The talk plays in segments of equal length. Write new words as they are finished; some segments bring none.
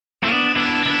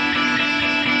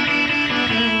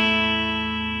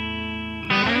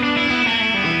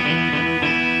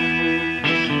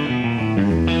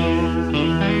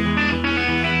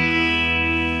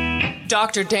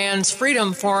Dr. Dan's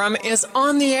Freedom Forum is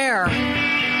on the air.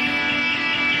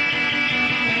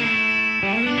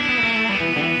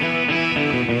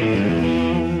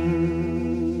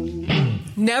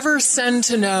 Never send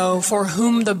to know for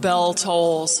whom the bell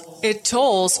tolls. It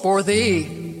tolls for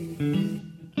thee.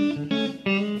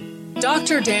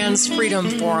 Dr. Dan's Freedom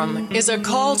Forum is a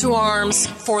call to arms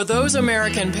for those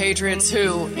American patriots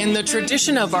who, in the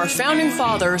tradition of our founding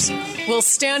fathers, will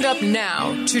stand up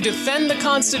now to defend the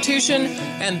Constitution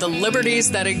and the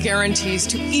liberties that it guarantees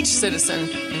to each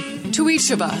citizen, to each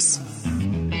of us.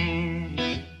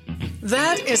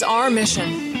 That is our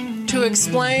mission, to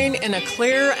explain in a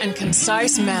clear and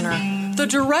concise manner the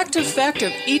direct effect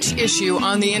of each issue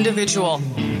on the individual,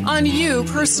 on you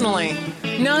personally,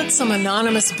 not some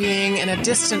anonymous being in a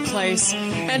distant place,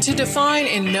 and to define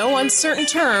in no uncertain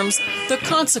terms the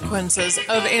consequences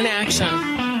of inaction.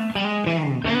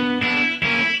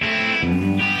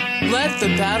 Let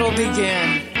the battle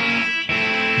begin.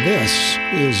 This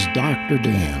is Dr.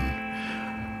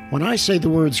 Dan. When I say the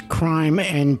words crime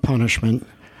and punishment,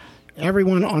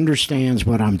 everyone understands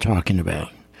what I'm talking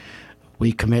about.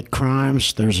 We commit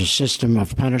crimes, there's a system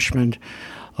of punishment.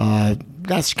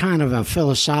 That's kind of a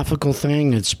philosophical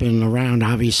thing. It's been around,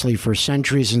 obviously, for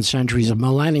centuries and centuries, a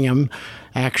millennium,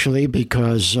 actually,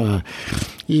 because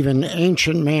even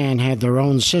ancient man had their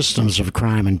own systems of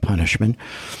crime and punishment.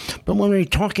 But when we're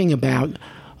talking about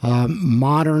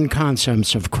modern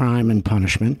concepts of crime and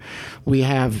punishment, we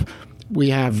have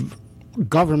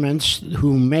governments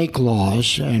who make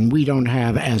laws, and we don't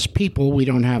have, as people, we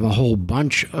don't have a whole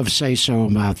bunch of say-so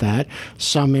about that,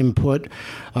 some input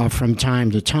from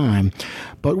time to time.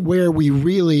 But where we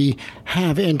really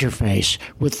have interface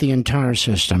with the entire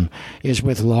system is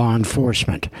with law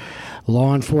enforcement.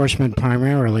 Law enforcement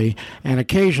primarily, and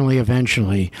occasionally,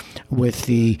 eventually, with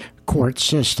the court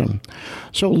system.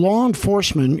 So law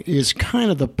enforcement is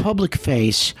kind of the public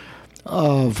face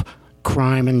of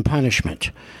crime and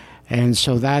punishment. And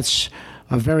so that's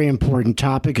a very important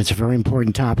topic. It's a very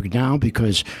important topic now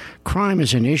because crime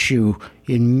is an issue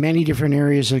in many different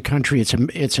areas of the country.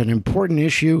 It's an important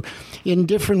issue in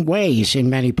different ways in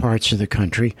many parts of the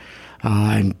country.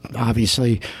 And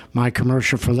obviously, my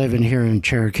commercial for living here in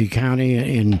Cherokee County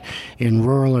in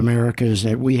rural America is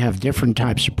that we have different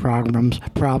types of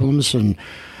problems and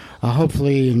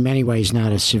hopefully in many ways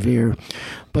not as severe.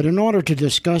 But in order to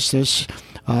discuss this,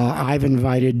 I've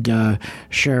invited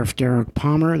Sheriff Derek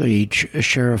Palmer, the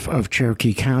Sheriff of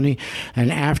Cherokee County, and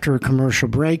after a commercial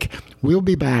break, we'll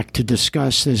be back to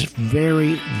discuss this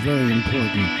very, very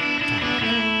important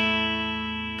topic.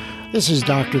 This is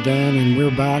Dr. Dan, and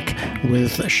we're back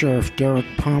with Sheriff Derek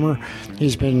Palmer.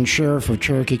 He's been Sheriff of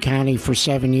Cherokee County for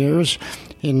 7 years.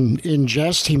 In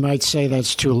jest, he might say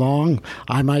that's too long.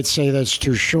 I might say that's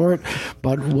too short,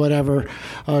 but whatever.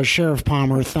 Sheriff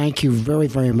Palmer, thank you very,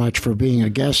 very much for being a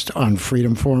guest on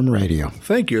Freedom Forum Radio.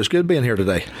 Thank you. It's good being here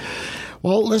today.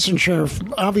 Well, listen, Sheriff,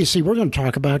 obviously we're going to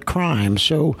talk about crime.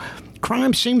 So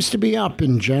crime seems to be up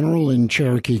in general in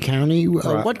Cherokee County.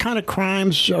 Right. What kind of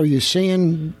crimes are you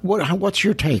seeing? What's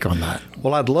your take on that?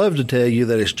 Well, I'd love to tell you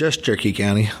that it's just Cherokee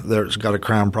County that's got a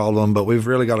crime problem, but we've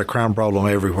really got a crime problem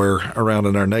everywhere around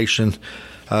in our nation.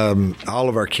 All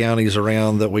of our counties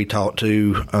around that we talk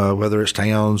to, whether it's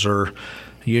towns or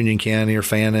Union County or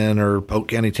Fannin or Polk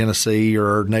County, Tennessee,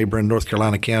 or neighboring North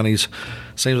Carolina counties,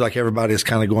 seems like everybody is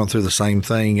kind of going through the same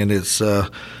thing. And it's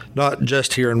not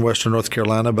just here in Western North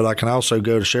Carolina, but I can also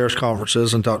go to sheriff's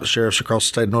conferences and talk to sheriffs across the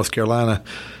state of North Carolina,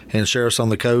 and sheriffs on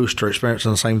the coast are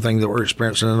experiencing the same thing that we're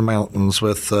experiencing in the mountains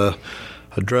with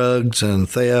drugs and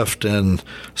theft and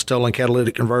stolen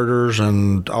catalytic converters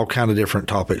and all kind of different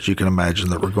topics you can imagine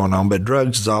that were going on. But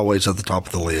drugs is always at the top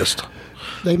of the list.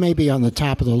 They may be on the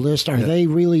top of the list. Are they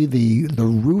really the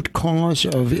root cause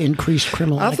of increased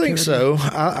criminal activity? I think so.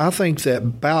 I think that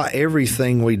about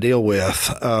everything we deal with,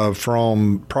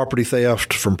 from property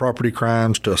theft, from property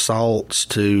crimes to assaults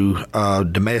to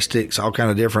domestics, all kind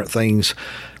of different things,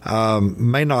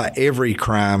 may not every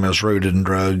crime is rooted in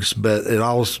drugs, but it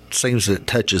all seems that it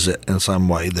touches it in some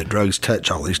way, that drugs touch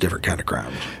all these different kind of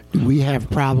crimes. We have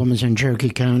problems in Cherokee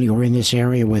County or in this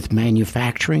area with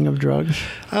manufacturing of drugs?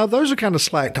 Those are kind of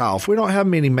slacked off. We don't have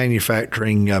many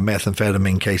manufacturing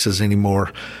methamphetamine cases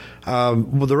anymore.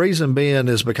 Well, the reason being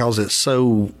is because it's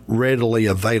so readily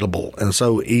available and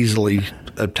so easily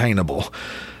obtainable.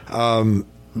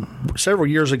 Several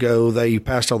years ago, they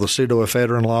passed all the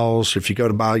pseudoephedrine laws. If you go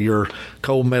to buy your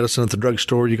cold medicine at the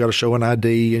drugstore, you got to show an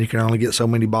ID, and you can only get so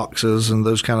many boxes and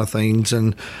those kind of things.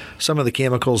 And some of the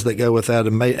chemicals that go with that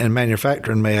and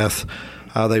manufacturing meth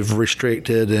they've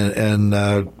restricted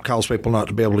and caused people not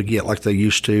to be able to get like they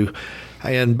used to.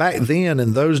 And back then,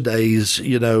 in those days,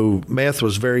 meth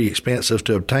was very expensive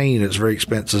to obtain. It's very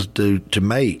expensive to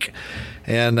make.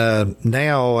 And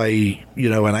now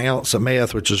an ounce of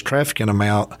meth, which is trafficking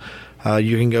amount,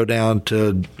 you can go down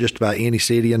to just about any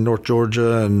city in North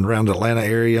Georgia and around the Atlanta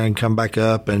area and come back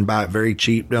up and buy it very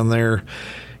cheap down there.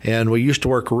 And we used to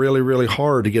work really, really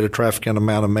hard to get a trafficking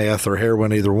amount of meth or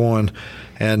heroin, either one.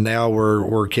 And now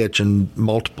we're catching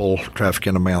multiple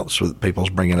trafficking amounts that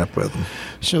people's bringing up with them.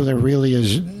 So there really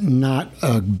is not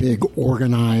a big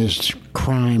organized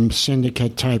crime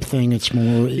syndicate type thing. It's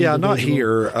more individual. Not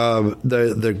here.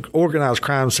 The organized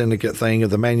crime syndicate thing of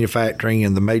the manufacturing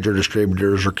and the major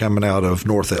distributors are coming out of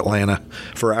North Atlanta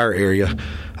for our area,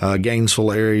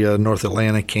 Gainesville area, North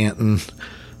Atlanta, Canton.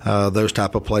 Those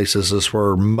type of places is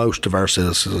where most of our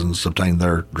citizens obtain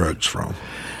their drugs from.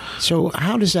 So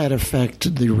how does that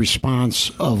affect the response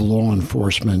of law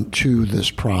enforcement to this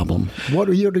problem? What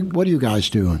are you guys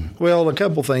doing? Well, a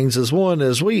couple things is one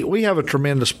is we have a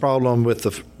tremendous problem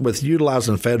with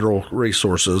utilizing federal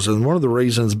resources, and one of the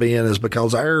reasons being is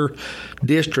because our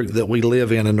district that we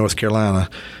live in North Carolina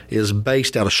is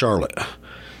based out of Charlotte.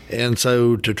 And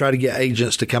so to try to get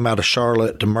agents to come out of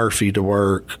Charlotte to Murphy to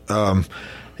work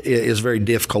is very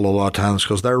difficult a lot of times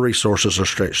because their resources are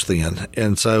stretched thin.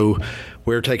 And so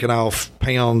we're taking off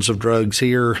pounds of drugs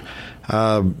here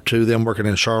to them working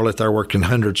in Charlotte. They're working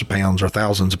hundreds of pounds or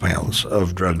thousands of pounds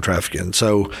of drug trafficking.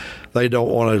 So they don't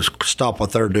want to stop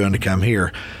what they're doing to come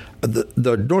here.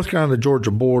 The North Carolina-Georgia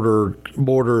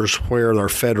borders where their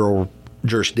federal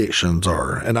jurisdictions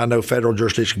are. And I know federal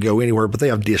jurisdictions can go anywhere, but they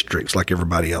have districts like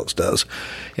everybody else does.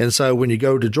 And so when you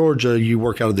go to Georgia, you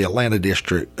work out of the Atlanta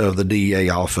district of the DEA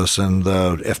office and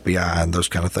the FBI and those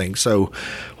kind of things. So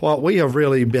what we have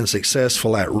really been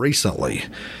successful at recently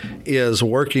is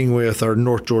working with our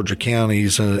North Georgia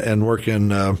counties and working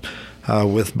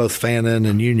with both Fannin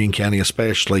and Union County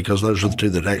especially, because those are the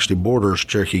two that actually borders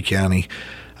Cherokee County.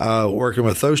 Working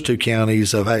with those two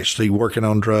counties of actually working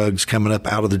on drugs coming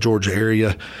up out of the Georgia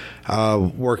area,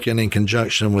 working in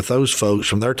conjunction with those folks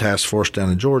from their task force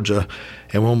down in Georgia.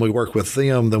 And when we work with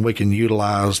them, then we can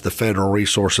utilize the federal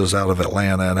resources out of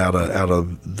Atlanta and out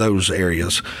of those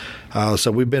areas.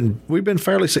 So we've been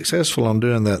fairly successful on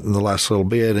doing that in the last little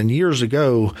bit. And years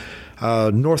ago,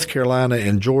 North Carolina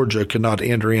and Georgia could not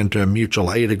enter into a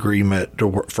mutual aid agreement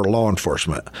for law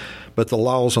enforcement. But the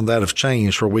laws on that have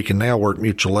changed where we can now work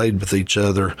mutual aid with each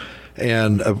other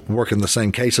and work in the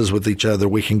same cases with each other.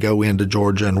 We can go into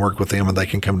Georgia and work with them, and they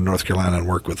can come to North Carolina and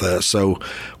work with us. So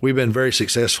we've been very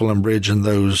successful in bridging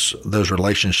those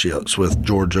relationships with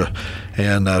Georgia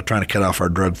and trying to cut off our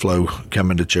drug flow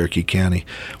coming to Cherokee County.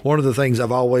 One of the things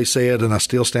I've always said, and I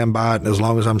still stand by it, and as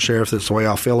long as I'm sheriff, that's the way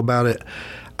I feel about it.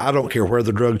 I don't care where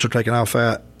the drugs are taken off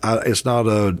at. It's not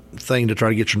a thing to try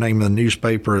to get your name in the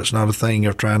newspaper. It's not a thing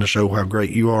of trying to show how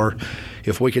great you are.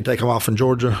 If we could take them off in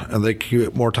Georgia and they could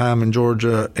get more time in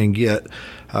Georgia and get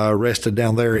arrested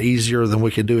down there easier than we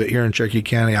could do it here in Cherokee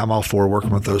County, I'm all for working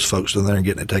with those folks down there and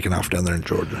getting it taken off down there in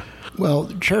Georgia.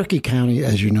 Well, Cherokee County,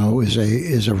 as you know,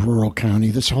 is a rural county.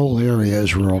 This whole area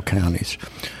is rural counties.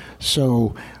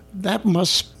 So that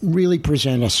must really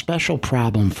present a special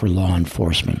problem for law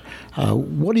enforcement.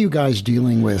 What are you guys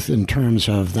dealing with in terms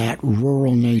of that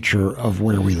rural nature of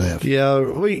where we live? Yeah,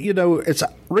 it's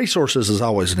resources is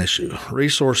always an issue.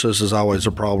 Resources is always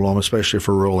a problem, especially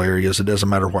for rural areas. It doesn't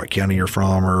matter what county you're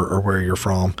from or where you're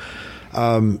from.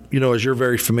 As you're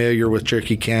very familiar with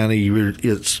Cherokee County,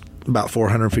 it's about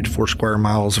 454 square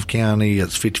miles of county.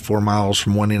 It's 54 miles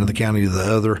from one end of the county to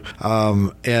the other.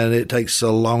 And it takes a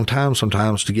long time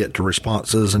sometimes to get to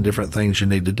responses and different things you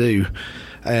need to do.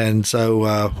 And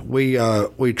so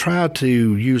we try to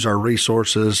use our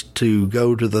resources to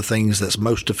go to the things that's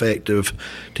most effective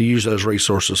to use those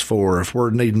resources for. If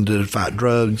we're needing to fight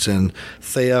drugs and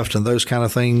theft and those kind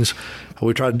of things,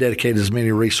 we try to dedicate as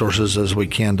many resources as we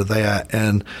can to that.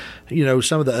 And,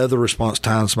 some of the other response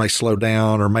times may slow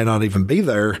down or may not even be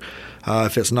there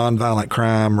if it's nonviolent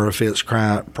crime or if it's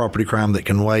property crime that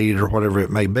can wait or whatever it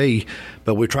may be.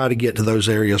 But we try to get to those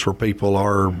areas where people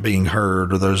are being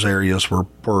hurt or those areas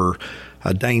where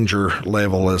a danger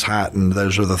level is heightened.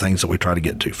 Those are the things that we try to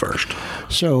get to first.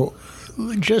 So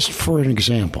just for an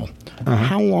example,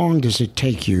 how long does it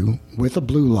take you with a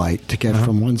blue light to get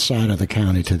from one side of the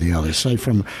county to the other, say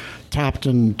from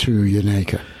Topton to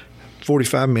Yanaka?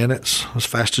 45 minutes, as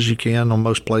fast as you can on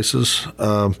most places.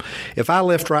 If I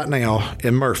left right now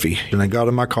in Murphy and I got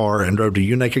in my car and drove to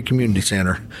Unaka Community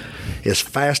Center, as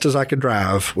fast as I could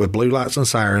drive with blue lights and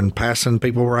siren, passing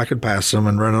people where I could pass them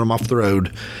and running them off the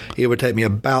road, it would take me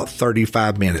about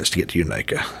 35 minutes to get to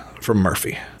Unaka from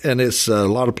Murphy. And it's a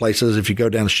lot of places. If you go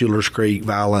down to Schuler's Creek,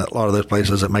 Violent, a lot of those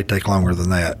places, it may take longer than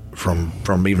that from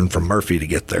Murphy to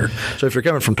get there. So if you're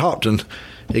coming from Topton,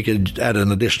 it could add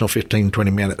an additional 15,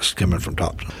 20 minutes coming from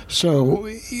Topton. So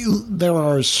there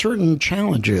are certain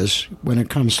challenges when it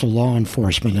comes to law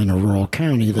enforcement in a rural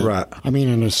county. That, right. I mean,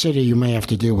 in a city, you may have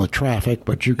to deal with traffic,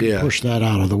 but you can push that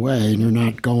out of the way, and you're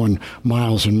not going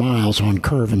miles and miles on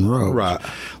curving roads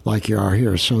like you are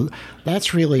here. So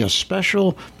that's really a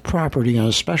special property and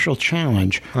a special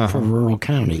challenge for rural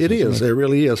counties. It is. It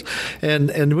really is.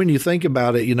 And when you think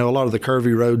about it, a lot of the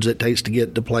curvy roads it takes to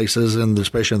get to places, and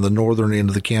especially in the northern end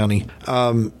of the county,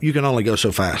 you can only go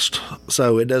so fast.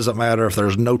 So it doesn't matter if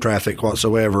there's no traffic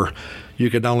whatsoever. You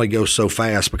can only go so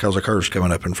fast because a curve's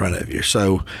coming up in front of you.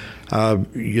 So,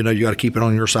 you got to keep it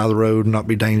on your side of the road and not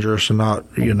be dangerous and not,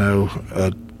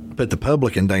 put the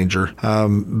public in danger.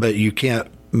 But you can't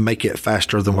make it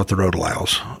faster than what the road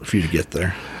allows for you to get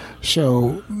there.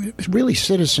 So really,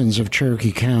 citizens of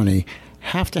Cherokee County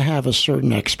have to have a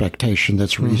certain expectation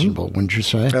that's reasonable, wouldn't you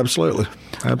say? Absolutely.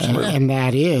 And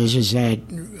that is that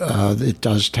it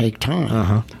does take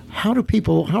time. How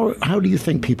do you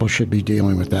think people should be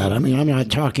dealing with that? I mean, I'm not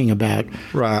talking about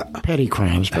petty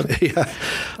crimes, but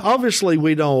obviously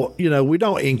we don't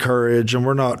encourage, and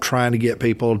we're not trying to get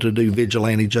people to do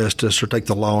vigilante justice or take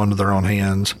the law into their own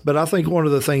hands. But I think one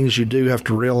of the things you do have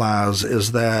to realize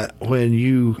is that when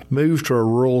you move to a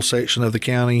rural section of the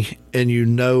county and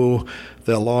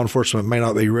that law enforcement may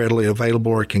not be readily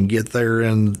available or can get there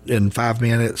in 5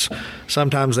 minutes.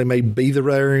 Sometimes they may be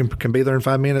there and can be there in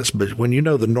 5 minutes, but when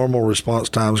the normal response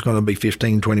time is going to be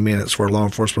 15, 20 minutes for a law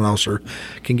enforcement officer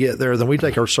can get there, then we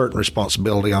take a certain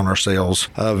responsibility on ourselves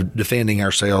of defending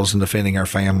ourselves and defending our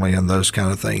family and those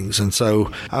kind of things. And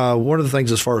so one of the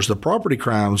things as far as the property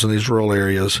crimes in these rural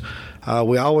areas,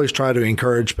 we always try to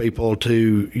encourage people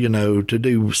to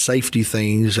do safety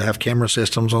things, have camera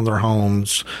systems on their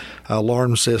homes,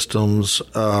 alarm systems,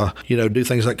 do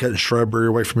things like cutting shrubbery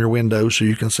away from your window so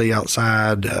you can see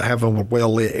outside, having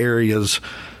well-lit areas,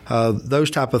 those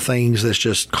type of things. That's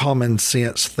just common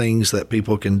sense things that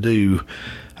people can do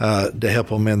to help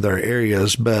them in their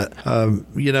areas. But,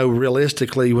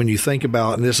 realistically, when you think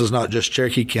about, and this is not just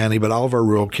Cherokee County, but all of our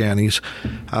rural counties,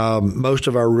 most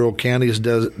of our rural counties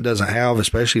doesn't have,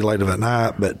 especially late at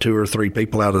night, but 2 or 3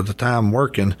 people out at a time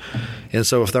working. And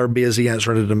so if they're busy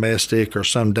answering a domestic or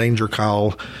some danger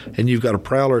call, and you've got a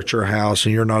prowler at your house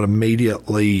and you're not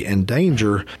immediately in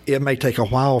danger, it may take a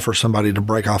while for somebody to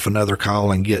break off another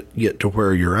call and get to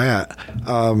where you're at.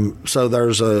 So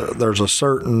there's a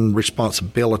certain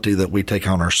responsibility that we take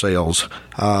on ourselves,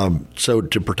 so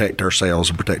to protect ourselves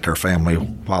and protect our family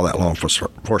while that law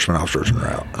enforcement officers are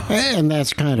out. And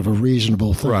that's kind of a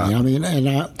reasonable thing. Right. I mean, and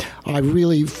I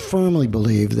really firmly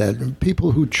believe that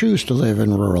people who choose to live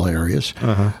in rural areas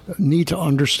need to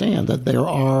understand that there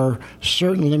are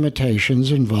certain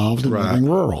limitations involved in living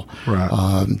rural.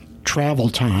 Right. Travel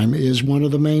time is one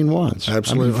of the main ones.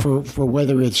 Absolutely. I mean, for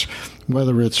whether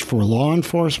it's for law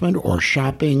enforcement or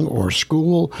shopping or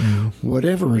school,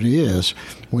 whatever it is,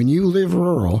 when you live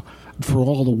rural, for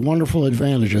all the wonderful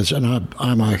advantages, and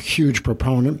I'm a huge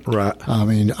proponent. Right. I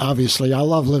mean, obviously, I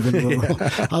love living rural.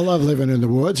 I love living in the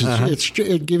woods.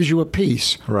 It gives you a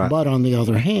peace. Right. But on the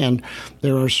other hand,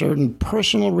 there are certain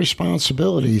personal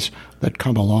responsibilities that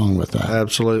come along with that.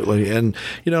 Absolutely. And,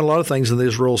 a lot of things in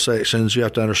these rural sections, you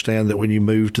have to understand that when you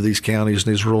move to these counties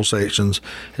and these rural sections,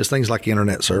 it's things like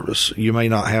internet service. You may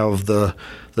not have the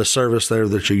service there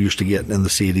that you're used to getting in the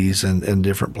cities and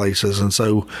different places. And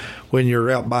so when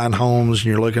you're out buying homes and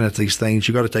you're looking at these things,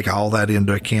 you got to take all that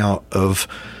into account of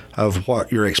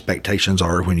what your expectations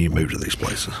are when you move to these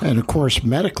places. And, of course,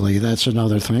 medically, that's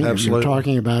another thing. Absolutely. You're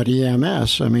talking about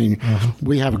EMS. I mean,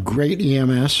 we have a great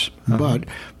EMS, but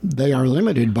they are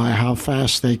limited by how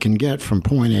fast they can get from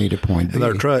point A to point B. And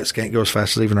their trucks can't go as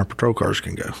fast as even our patrol cars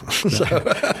can go.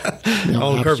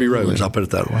 On curvy roads, I'll put it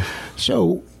that way.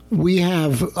 So we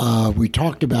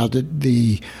talked about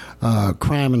the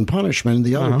crime and punishment.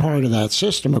 The other part of that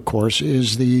system, of course,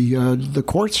 is the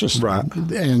court system. Right.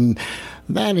 And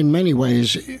that, in many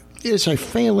ways, is a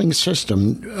failing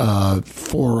system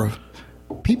for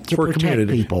people to protect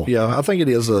community. People. Yeah, I think it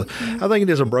is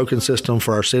a broken system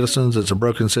for our citizens. It's a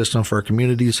broken system for our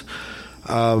communities.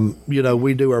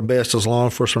 We do our best as law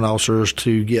enforcement officers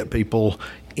to get people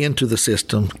into the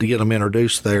system, to get them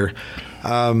introduced there.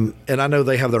 And I know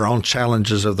they have their own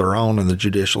challenges of their own in the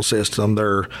judicial system.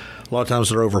 A lot of times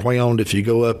they're overwhelmed. If you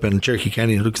go up in Cherokee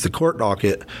County and look at the court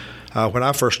docket, when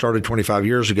I first started 25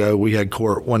 years ago, we had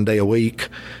court one day a week,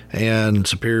 and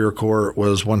Superior Court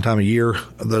was one time a year,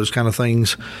 those kind of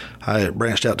things. It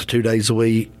branched out to 2 days a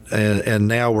week, and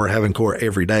now we're having court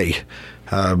every day,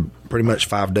 pretty much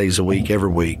 5 days a week, every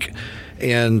week.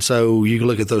 And so you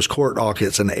look at those court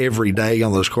dockets, and every day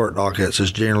on those court dockets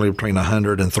is generally between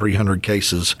 100 and 300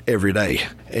 cases every day.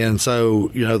 And so,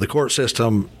 the court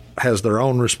system has their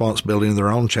own responsibility and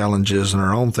their own challenges and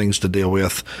their own things to deal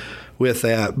with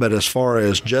that. But as far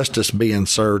as justice being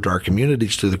served to our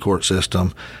communities through the court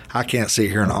system, I can't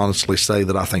sit here and honestly say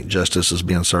that I think justice is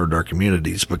being served to our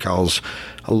communities, because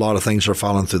a lot of things are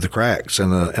falling through the cracks,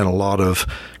 and a lot of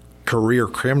career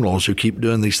criminals who keep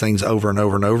doing these things over and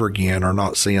over and over again are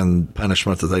not seeing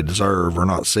punishment that they deserve, or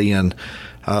not seeing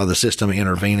the system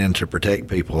intervening to protect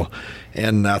people.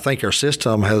 And I think our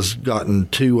system has gotten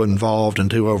too involved and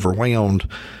too overwhelmed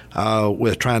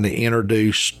with trying to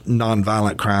introduce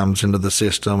nonviolent crimes into the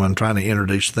system and trying to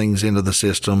introduce things into the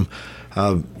system.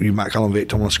 You might call them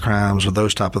victimless crimes or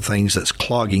those type of things that's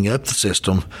clogging up the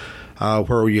system.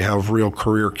 Where you have real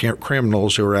career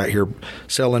criminals who are out here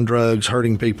selling drugs,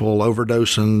 hurting people,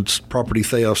 overdosing, property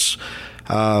thefts,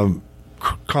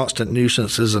 constant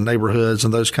nuisances in neighborhoods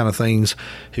and those kind of things,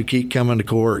 who keep coming to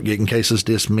court, getting cases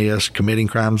dismissed, committing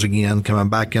crimes again, coming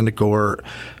back into court,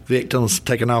 victims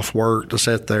taking off work to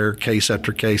sit there case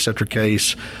after case after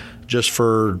case just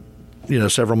for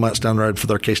several months down the road for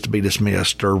their case to be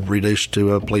dismissed or reduced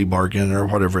to a plea bargain or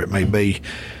whatever it may be.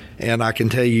 And I can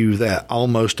tell you that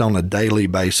almost on a daily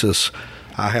basis,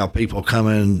 I have people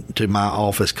coming to my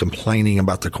office complaining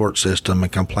about the court system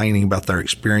and complaining about their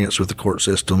experience with the court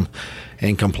system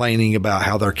and complaining about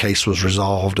how their case was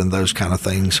resolved and those kind of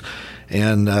things.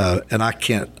 And I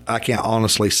can't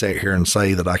honestly sit here and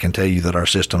say that I can tell you that our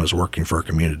system is working for our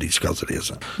communities, because it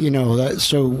isn't.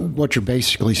 So what you're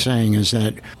basically saying is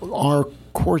that our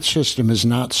court system is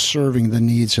not serving the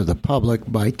needs of the public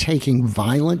by taking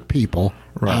violent people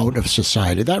out of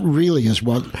society. That really is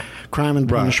what crime and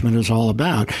punishment is all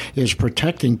about, is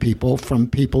protecting people from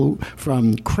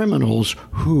criminals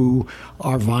who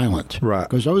are violent. Right.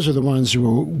 Because those are the ones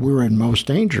who we're in most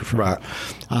danger from. Right.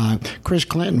 Chris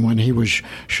Clinton, when he was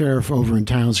sheriff over in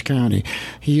Towns County,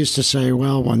 he used to say,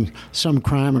 well, when some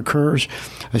crime occurs,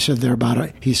 there are about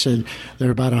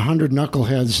 100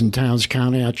 knuckleheads in Towns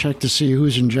County. I check to see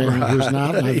who's in jail and who's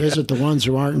not, and I visit the ones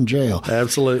who aren't in jail.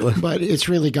 Absolutely. But it's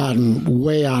really gotten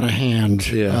way out of hand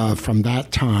from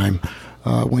that time,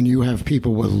 when you have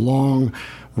people with long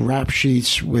rap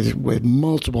sheets with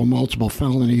multiple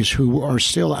felonies who are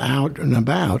still out and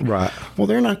about. Right. Well,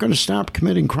 they're not going to stop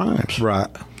committing crimes. Right.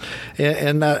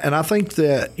 And I think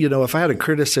that, if I had a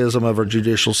criticism of our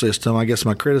judicial system, I guess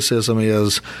my criticism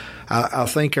is I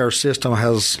think our system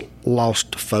has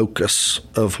lost focus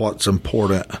of what's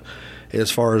important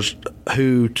as far as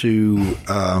who to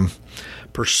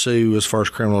pursue as far as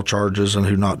criminal charges and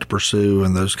who not to pursue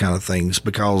and those kind of things.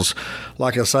 Because,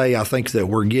 like I say, I think that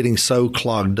we're getting so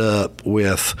clogged up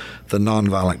with the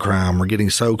nonviolent crime. We're getting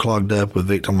so clogged up with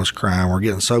victimless crime. We're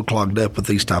getting so clogged up with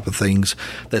these type of things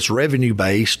that's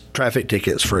revenue-based, traffic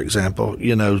tickets, for example,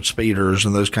 speeders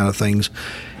and those kind of things.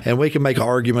 And we can make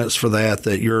arguments for that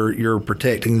you're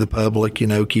protecting the public,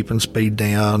 keeping speed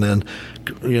down and,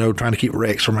 trying to keep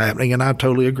wrecks from happening. And I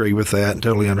totally agree with that and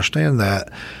totally understand that.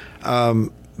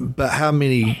 But how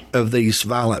many of these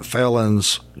violent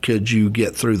felons could you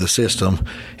get through the system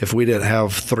if we didn't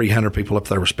have 300 people up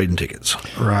there with speeding tickets,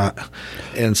 right?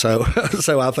 And so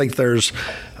I think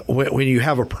when you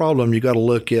have a problem, you got to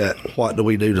look at what do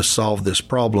we do to solve this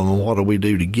problem and what do we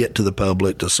do to get to the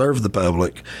public, to serve the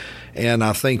public. And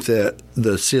I think that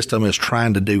the system is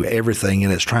trying to do everything,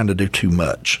 and it's trying to do too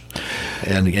much,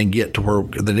 and get to where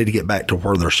they need to get back to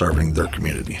where they're serving their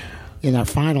community. In our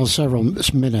final several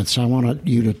minutes, I want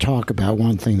you to talk about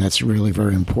one thing that's really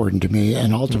very important to me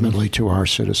and ultimately to our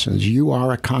citizens. You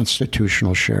are a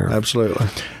constitutional sheriff. Absolutely.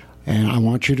 And I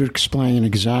want you to explain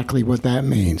exactly what that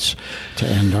means to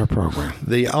end our program.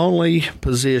 The only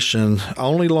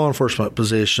law enforcement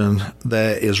position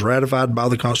that is ratified by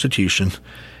the Constitution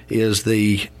is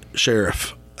the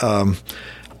sheriff.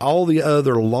 All the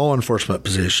other law enforcement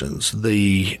positions,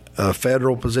 the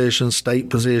federal positions,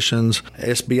 state positions,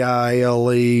 SBI,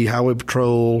 ALE, Highway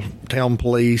Patrol, Town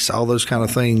Police, all those kind of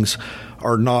things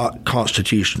are not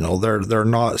constitutional. They're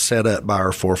not set up by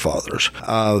our forefathers.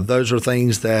 Those are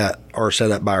things that are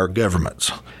set up by our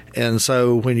governments. And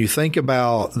so when you think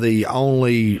about the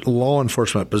only law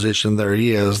enforcement position there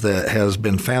is that has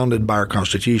been founded by our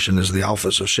Constitution is the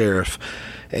office of sheriff.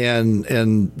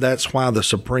 And that's why the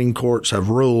Supreme Courts have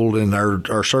ruled, and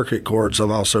our circuit courts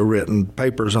have also written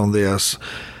papers on this,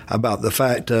 about the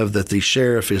fact of that the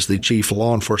sheriff is the chief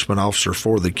law enforcement officer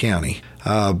for the county,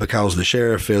 because the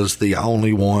sheriff is the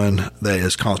only one that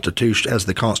is has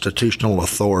the constitutional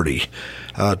authority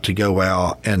to go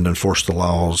out and enforce the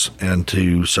laws and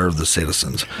to serve the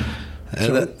citizens.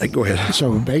 Go ahead.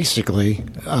 So basically,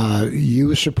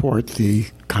 you support the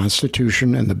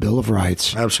Constitution and the Bill of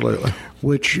Rights. Absolutely.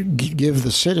 Which give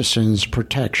the citizens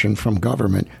protection from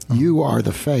government. You are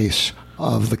the face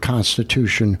of the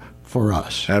Constitution for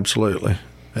us. Absolutely.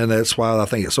 And that's why I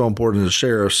think it's so important as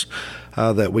sheriffs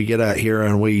that we get out here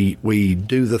and we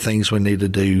do the things we need to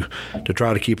do to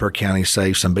try to keep our county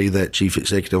safe and be that chief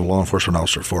executive law enforcement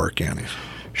officer for our counties.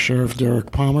 Sheriff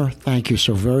Derek Palmer, thank you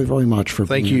so very, very much for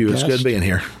being Thank you. a guest. It's good being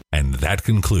here. And that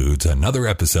concludes another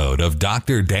episode of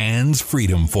Dr. Dan's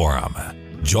Freedom Forum.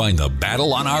 Join the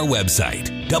battle on our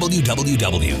website,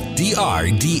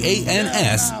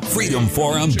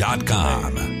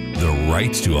 www.drdansfreedomforum.com. The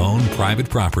rights to own private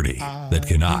property that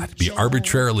cannot be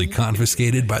arbitrarily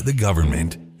confiscated by the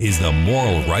government is the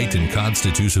moral right and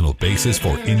constitutional basis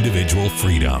for individual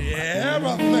freedom.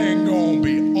 Everything gonna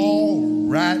be all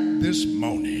right this morning.